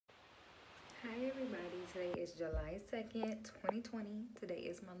Today is July 2nd, 2020. Today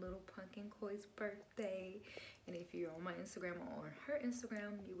is my little pumpkin Koi's birthday. And if you're on my Instagram or on her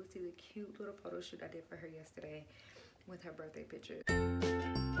Instagram, you will see the cute little photo shoot I did for her yesterday with her birthday pictures.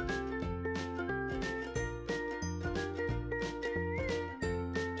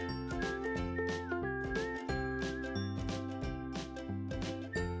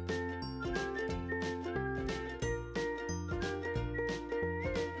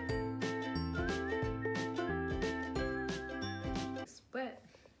 But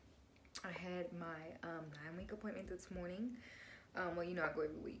I had my 9-week appointment this morning. Well, you know, I go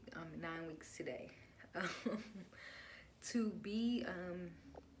every week. 9 weeks today. To be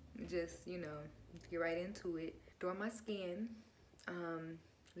just, you know, get right into it. During my scan,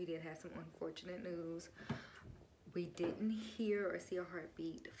 we did have some unfortunate news. We didn't hear or see a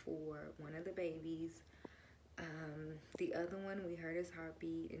heartbeat for one of the babies. The other one, we heard his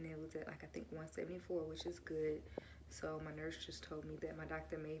heartbeat, and it was at, like, I think 174, which is good. So my nurse just told me that my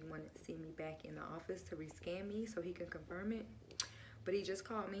doctor may want to see me back in the office to rescan me so he can confirm it. But he just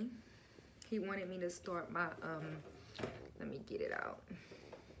called me. He wanted me to start my, let me get it out.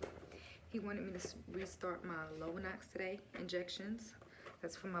 He wanted me to restart my Lovenox injections.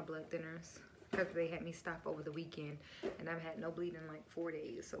 That's for my blood thinners, because they had me stop over the weekend, and I've had no bleeding in like 4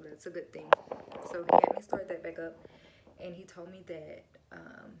 days, so that's a good thing. So he had me start that back up, and he told me that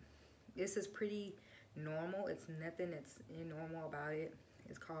this is pretty normal. It's nothing that's normal about it.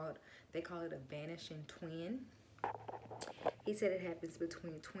 It's called, they call it a vanishing twin. He said it happens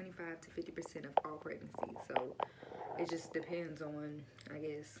between 25 to 50% of all pregnancies. So it just depends on, I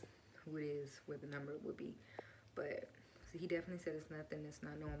guess, who it is, what the number would be. But so he definitely said it's nothing that's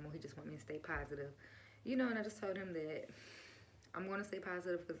not normal. He just want me to stay positive. You know, and I just told him that I'm going to stay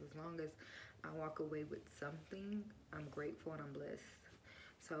positive, because as long as I walk away with something, I'm grateful and I'm blessed.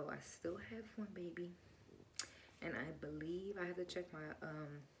 So I still have one baby, and I believe, I have to check my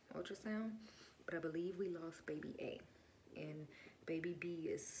ultrasound, but I believe we lost baby A, and baby B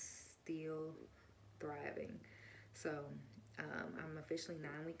is still thriving. So I'm officially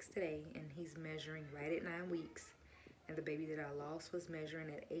 9 weeks today, and he's measuring right at 9 weeks, and the baby that I lost was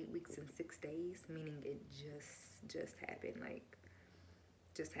measuring at 8 weeks and 6 days, meaning it just happened, like,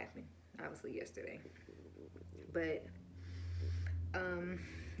 just happened, obviously yesterday. But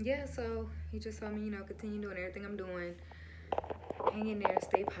yeah, so he just told me, you know, continue doing everything I'm doing, hang in there,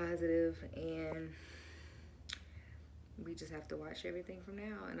 stay positive, and we just have to watch everything from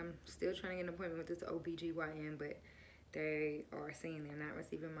now. And I'm still trying to get an appointment with this OBGYN, but they are saying they're not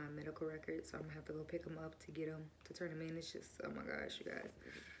receiving my medical records, so I'm gonna have to go pick them up to get them, to turn them in. It's just, oh my gosh, you guys,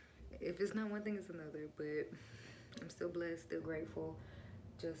 if it's not one thing, it's another. But I'm still blessed, still grateful,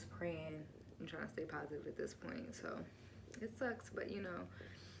 just praying and trying to stay positive at this point. So it sucks, but you know,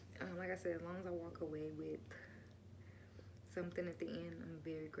 like I said, as long as I walk away with something at the end, I'm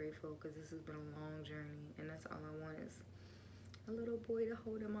very grateful, because this has been a long journey, and that's all I want is a little boy to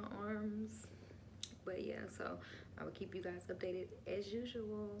hold in my arms. But yeah, so I will keep you guys updated as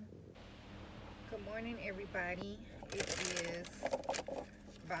usual. Good morning, everybody. It is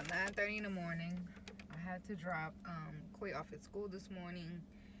about 9:30 in the morning. I had to drop Koi off at school this morning,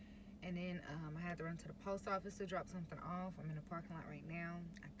 and then I had to run to the post office to drop something off. I'm in the parking lot right now.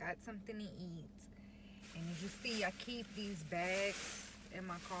 I got something to eat, and as you see, I keep these bags in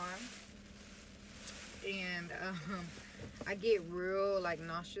my car, and I get real, like,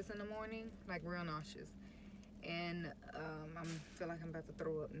 nauseous in the morning, like real nauseous, and I feel like I'm about to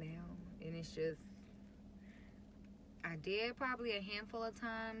throw up now, and it's just, I did probably a handful of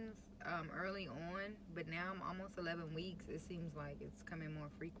times early on, but now I'm almost 11 weeks. It seems like it's coming more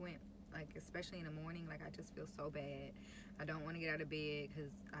frequent, like especially in the morning. Like, I just feel so bad. I don't want to get out of bed,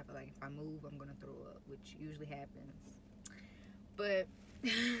 because I feel like if I move, I'm gonna throw up, which usually happens. But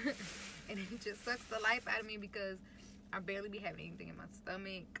and it just sucks the life out of me, because I barely be having anything in my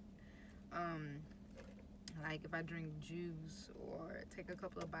stomach. Like if I drink juice or take a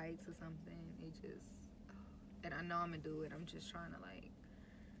couple of bites or something, it just, and I know I'm gonna do it. I'm just trying to, like,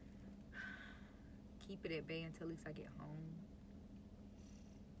 keep it at bay until at least I get home.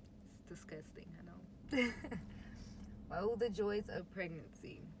 It's disgusting, I know. Oh, the joys of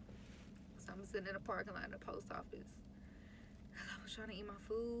pregnancy. So I'm sitting in a parking lot at the post office, because I was trying to eat my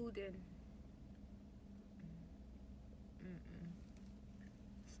food, and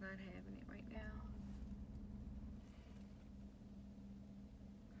it's not having it right now.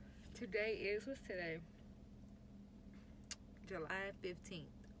 Today is, what's today? July 15th.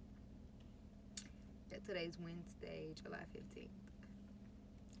 Yeah, today's Wednesday, July 15th.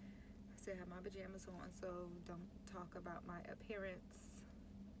 I still have my pajamas on, so don't talk about my appearance.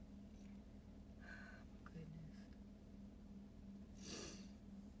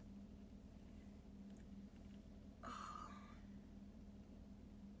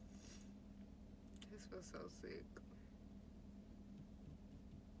 so sick.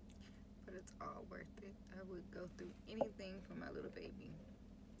 But it's all worth it. I would go through anything for my little baby.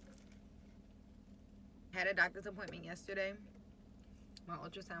 Had a doctor's appointment yesterday. My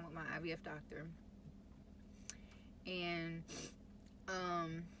ultrasound with my IVF doctor. And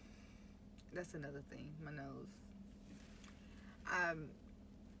that's another thing, my nose.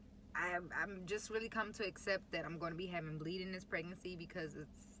 I'm just really come to accept that I'm going to be having bleeding this pregnancy because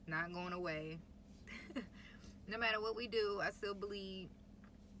it's not going away. No matter what we do, I still bleed.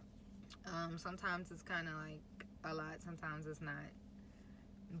 Sometimes it's kind of like a lot, sometimes it's not.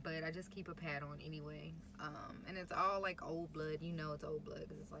 But I just keep a pad on anyway. And it's all like old blood. You know it's old blood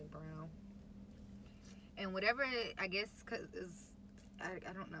because it's like brown. And whatever, I guess, because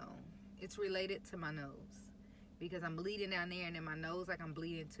I don't know. It's related to my nose. Because I'm bleeding down there and in my nose, like I'm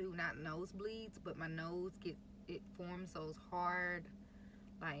bleeding too. Not nosebleeds, but my nose it forms those hard,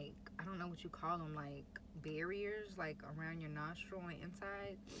 like, I don't know what you call them, like barriers, like around your nostril on the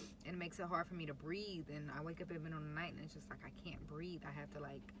inside. And it makes it hard for me to breathe. And I wake up in the middle of the night and it's just like I can't breathe. I have to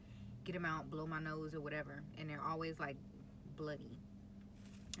like get them out, blow my nose or whatever. And they're always like bloody.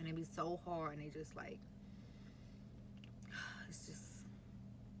 And it be so hard and they just like, it's just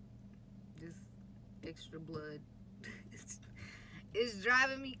extra blood. It's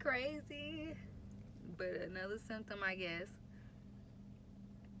driving me crazy. But another symptom, I guess.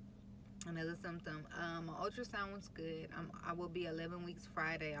 Another symptom. My ultrasound was good. I will be 11 weeks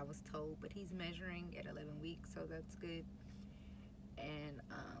Friday, I was told, but he's measuring at 11 weeks, so that's good. And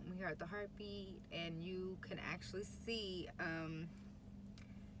we heard the heartbeat, and you can actually see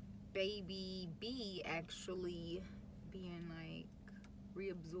baby B actually being like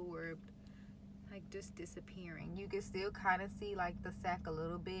reabsorbed, like just disappearing. You can still kind of see like the sac a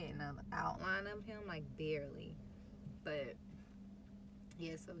little bit and the outline of him, like barely. But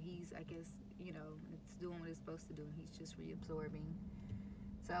yeah, so he's, I guess, you know, it's doing what it's supposed to do, and he's just reabsorbing.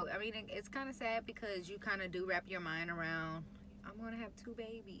 So I mean, it's kind of sad because you kind of do wrap your mind around, I'm gonna have 2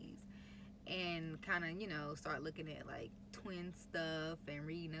 babies, and kind of, you know, start looking at like twin stuff and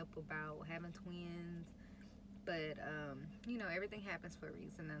reading up about having twins. But you know, everything happens for a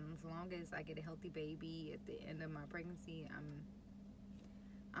reason, and as long as I get a healthy baby at the end of my pregnancy,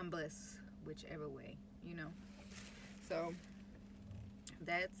 I'm blessed whichever way, you know. So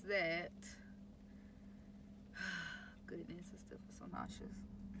that's that. Goodness, this stuff is so nauseous.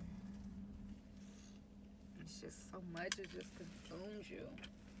 It's just so much, it just consumes you.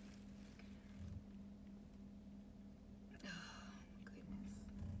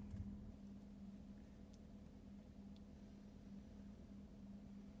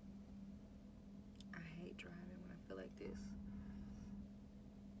 This.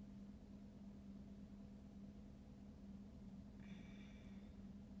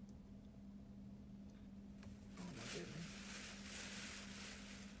 Oh my goodness.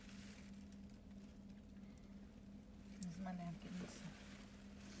 This is my napkins.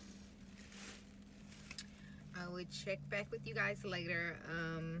 I would check back with you guys later.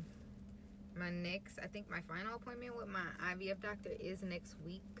 My next, I think my final appointment with my IVF doctor is next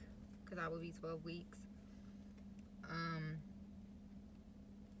week, because I will be 12 weeks.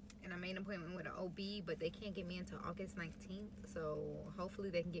 And I made an appointment with an OB, but they can't get me until August 19th. So hopefully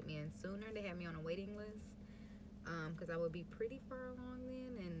they can get me in sooner. They have me on a waiting list, because I would be pretty far along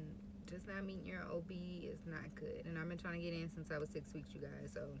then, and just not meeting your OB is not good. And I've been trying to get in since I was 6 weeks, you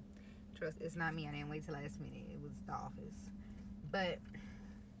guys. So trust, it's not me. I didn't wait till last minute. It was the office. But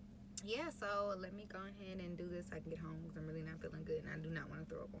yeah, so let me go ahead and do this so I can get home, because I'm really not feeling good and I do not want to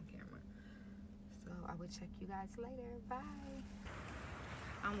throw up on camera. So I will check you guys later. Bye.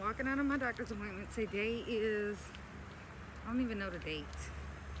 I'm walking out of my doctor's appointment. Today is, I don't even know the date.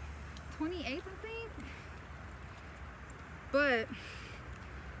 28th, I think. But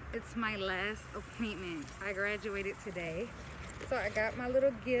it's my last appointment. I graduated today. So I got my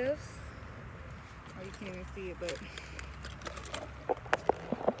little gifts. Oh, you can't even see it, but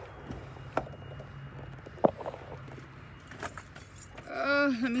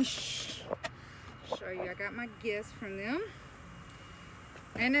let me show you. I got my gifts from them.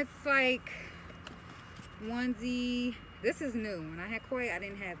 And it's like onesie. This is new. When I had Koi, I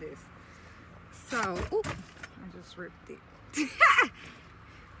didn't have this. So, oop, I just ripped it.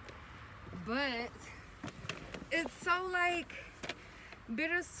 But it's so like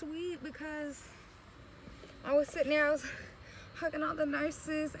bittersweet, because I was sitting there, I was hugging all the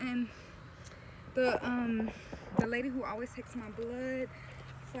nurses and the lady who always takes my blood.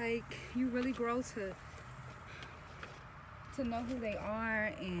 It's like you really grow to know who they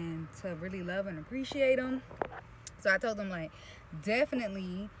are and to really love and appreciate them. So I told them, like,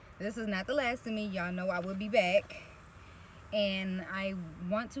 definitely This is not the last of me. Y'all know I will be back. And I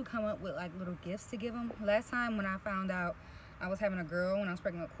want to come up with like little gifts to give them. Last time when I found out I was having a girl when I was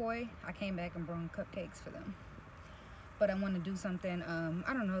pregnant with Koi, I came back and brought cupcakes for them. But I want to do something,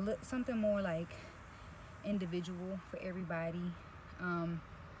 I don't know, something more like individual for everybody.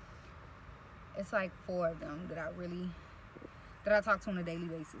 It's like 4 of them that I talk to on a daily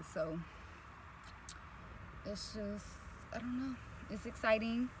basis. So it's just, I don't know, it's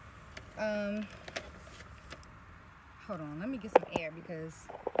exciting. Hold on, let me get some air because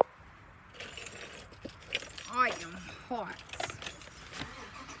I am hot.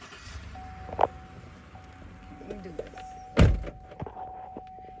 Okay, let me do this. Some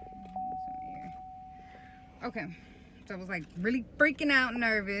air. Okay, so I was like really freaking out,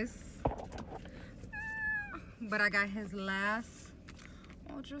 nervous. But I got his last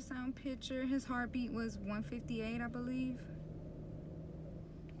ultrasound picture. His heartbeat was 158, I believe.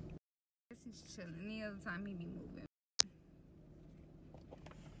 He's chilling. Any other time he be moving.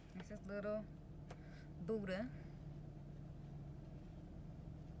 That's his little Buddha.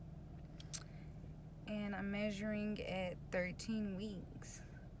 And I'm measuring at 13 weeks.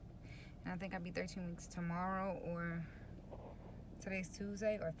 And I think I'll be 13 weeks tomorrow, or today's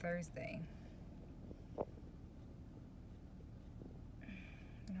Tuesday or Thursday. I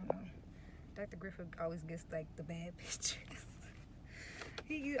don't know. Dr. Griffith always gets like the bad pictures.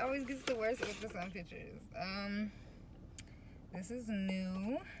 He always gets the worst ultrasound pictures. This is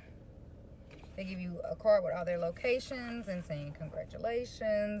new. They give you a card with all their locations and saying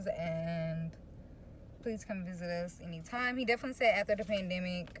congratulations and please come visit us anytime. He definitely said after the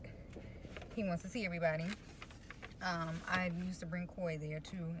pandemic he wants to see everybody. I used to bring Koi there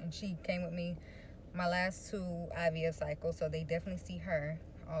too, and she came with me my last 2 IVF cycles, so they definitely see her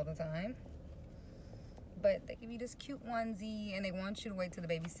all the time. But they give you this cute onesie, and they want you to wait till the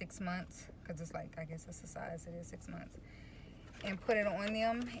baby's 6 months, because it's like, I guess that's the size it is, 6 months, and put it on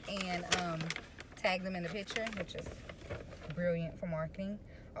them and tag them in the picture, which is brilliant for marketing.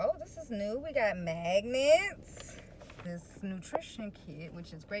 Oh, this is new. We got magnets. This nutrition kit,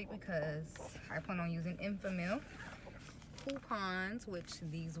 which is great because I plan on using Infamil coupons, which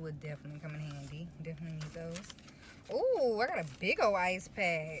these would definitely come in handy. Definitely need those. Ooh, I got a big old ice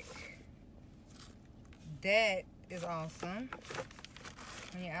pack. That is awesome.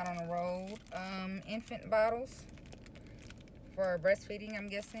 When you're out on the road. Infant bottles for breastfeeding, I'm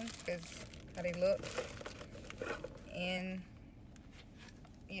guessing, because how they look. And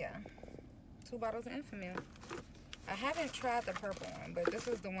yeah, 2 bottles of Infamil. I haven't tried the purple one, but this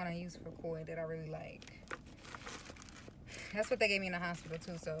is the one I use for Koi that I really like. That's what they gave me in the hospital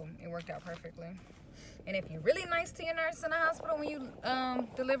too, so it worked out perfectly. And if you're really nice to your nurse in the hospital when you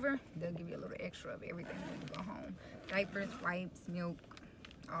deliver, they'll give you a little extra of everything when you go home. Diapers, wipes, milk,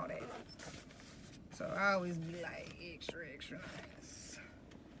 all that. So I always be like extra nice.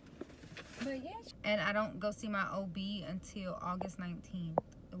 But yeah. And I don't go see my OB until August 19th,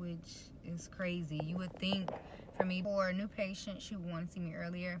 which is crazy. You would think for me, for a new patient, she would want to see me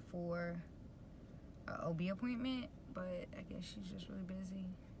earlier for an OB appointment, but I guess she's just really busy.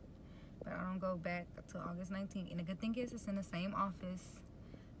 But I don't go back until August 19th. And the good thing is it's in the same office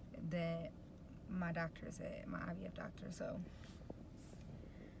that my doctor is at, my IVF doctor. So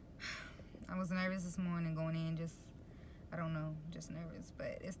I was nervous this morning going in, just, I don't know, just nervous.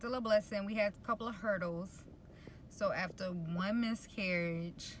 But it's still a blessing. We had a couple of hurdles. So after 1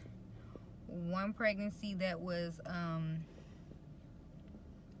 miscarriage, 1 pregnancy that was,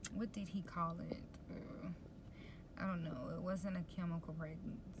 what did he call it? I don't know. It wasn't a chemical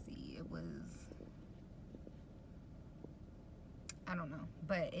pregnancy. It was, I don't know.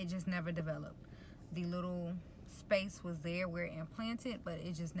 But it just never developed. The little space was there where it implanted, but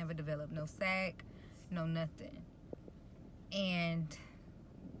it just never developed. No sac, no nothing. And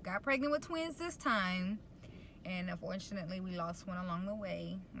got pregnant with twins this time. And unfortunately, we lost one along the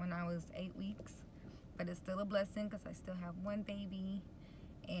way when I was 8 weeks. But it's still a blessing because I still have 1 baby.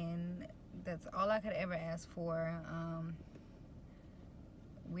 And that's all I could ever ask for.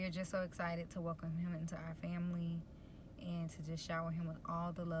 We're just so excited to welcome him into our family and to just shower him with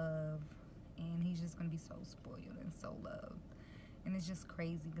all the love. And he's just going to be so spoiled and so loved. And it's just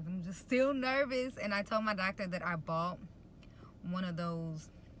crazy because I'm just still nervous. And I told my doctor that I bought one of those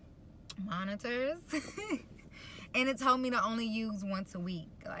monitors. And it told me to only use once a week.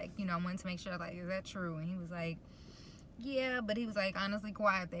 Like, you know, I wanted to make sure, like, is that true? And he was like, yeah, but he was like, honestly,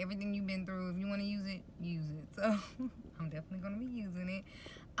 quiet, after everything you've been through, if you want to use it, use it. So I'm definitely going to be using it.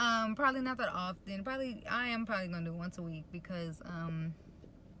 Probably not that often. I am probably going to do it once a week because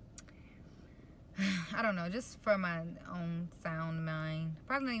I don't know, just for my own sound mind.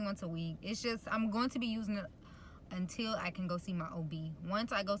 Probably not even once a week. It's just, I'm going to be using it until I can go see my OB.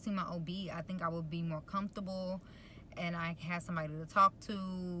 Once I go see my OB, I think I will be more comfortable and I have somebody to talk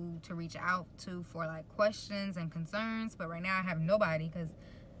to reach out to for like questions and concerns. But right now I have nobody because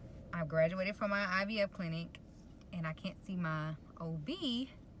I've graduated from my IVF clinic and I can't see my OB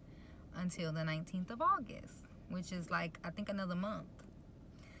until the 19th of August, which is like, I think another month.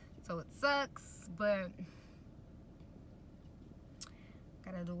 So it sucks, but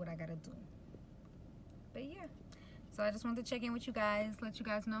gotta do what I gotta do. But yeah, so I just wanted to check in with you guys, let you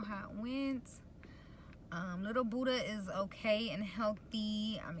guys know how it went. Little Buddha is okay and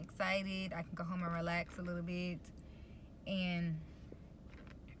healthy. I'm excited. I can go home and relax a little bit. And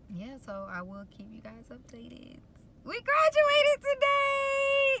yeah, so I will keep you guys updated. We graduated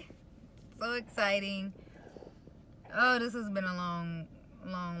today! So exciting. Oh, this has been a long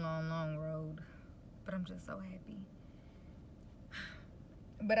road. But I'm just so happy.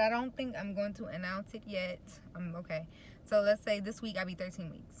 But I don't think I'm going to announce it yet. Okay. So let's say this week I'll be 13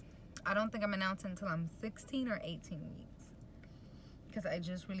 weeks. I don't think I'm announcing until I'm 16 or 18 weeks. Because I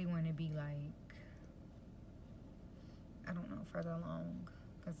just really want to be like, I don't know, further along.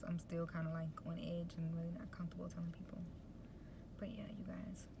 Because I'm still kind of like on edge and really not comfortable telling people. But yeah, you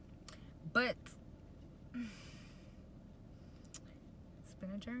guys. But it's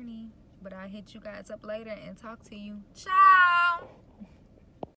been a journey. But I'll hit you guys up later and talk to you. Ciao!